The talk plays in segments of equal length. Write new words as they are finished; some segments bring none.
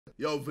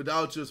Yo,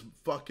 Viddal just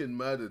fucking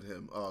murdered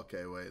him. Oh,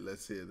 okay, wait,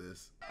 let's hear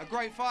this. A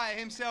great fighter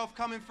himself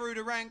coming through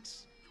the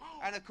ranks.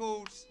 And of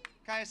course,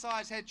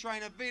 KSI's head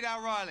trainer,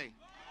 Viddal Riley.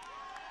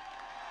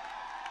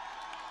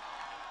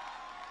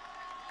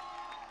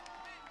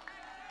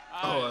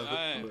 I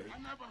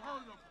never heard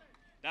of him.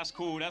 That's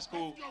cool, that's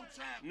cool.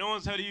 No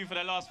one's heard of you for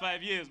the last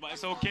 5 years, but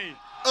it's okay.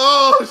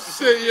 Oh,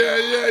 shit,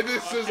 yeah,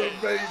 this is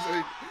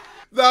amazing.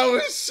 That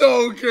was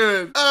so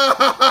good.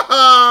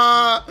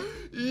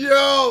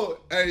 Yo,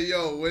 hey,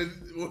 yo, when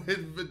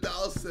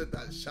Viddal said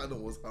that,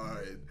 Shannon was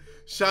hurting.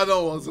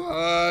 Shannon was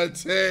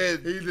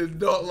hurting. He did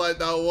not like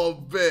that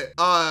one bit.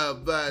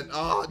 Man.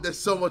 There's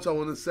so much I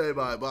want to say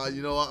about it, but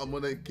you know what? I'm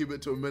going to keep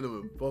it to a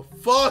minimum. But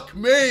fuck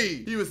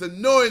me. He was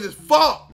annoying as fuck.